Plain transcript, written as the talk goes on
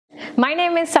My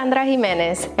name is Sandra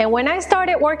Jimenez, and when I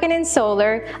started working in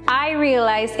solar, I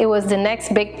realized it was the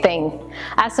next big thing.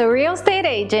 As a real estate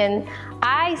agent,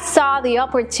 I saw the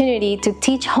opportunity to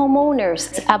teach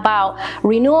homeowners about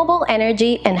renewable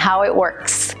energy and how it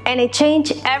works. And it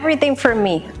changed everything for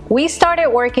me. We started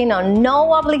working on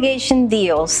no obligation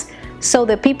deals so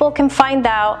that people can find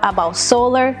out about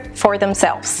solar for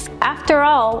themselves. After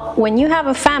all, when you have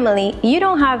a family, you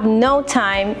don't have no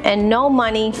time and no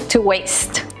money to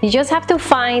waste. You just have to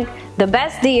find the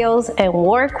best deals and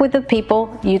work with the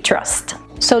people you trust.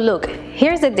 So look,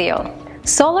 here's the deal.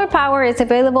 Solar power is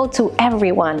available to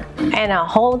everyone, and a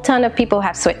whole ton of people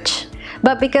have switched.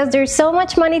 But because there's so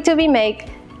much money to be made,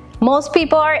 most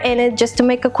people are in it just to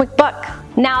make a quick buck.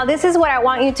 Now, this is what I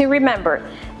want you to remember.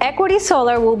 Equity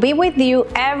Solar will be with you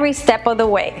every step of the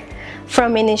way,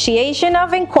 from initiation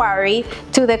of inquiry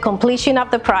to the completion of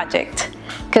the project,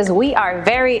 because we are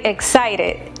very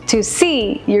excited to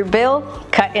see your bill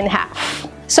cut in half.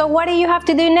 So what do you have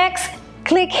to do next?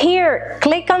 Click here,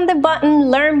 click on the button,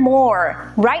 learn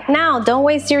more. Right now, don't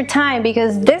waste your time,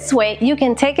 because this way you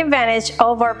can take advantage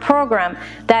of our program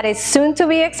that is soon to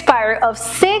be expired of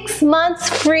 6 months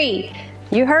free.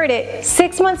 You heard it,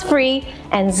 6 months free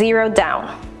and 0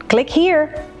 down. Click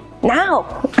here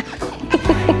now.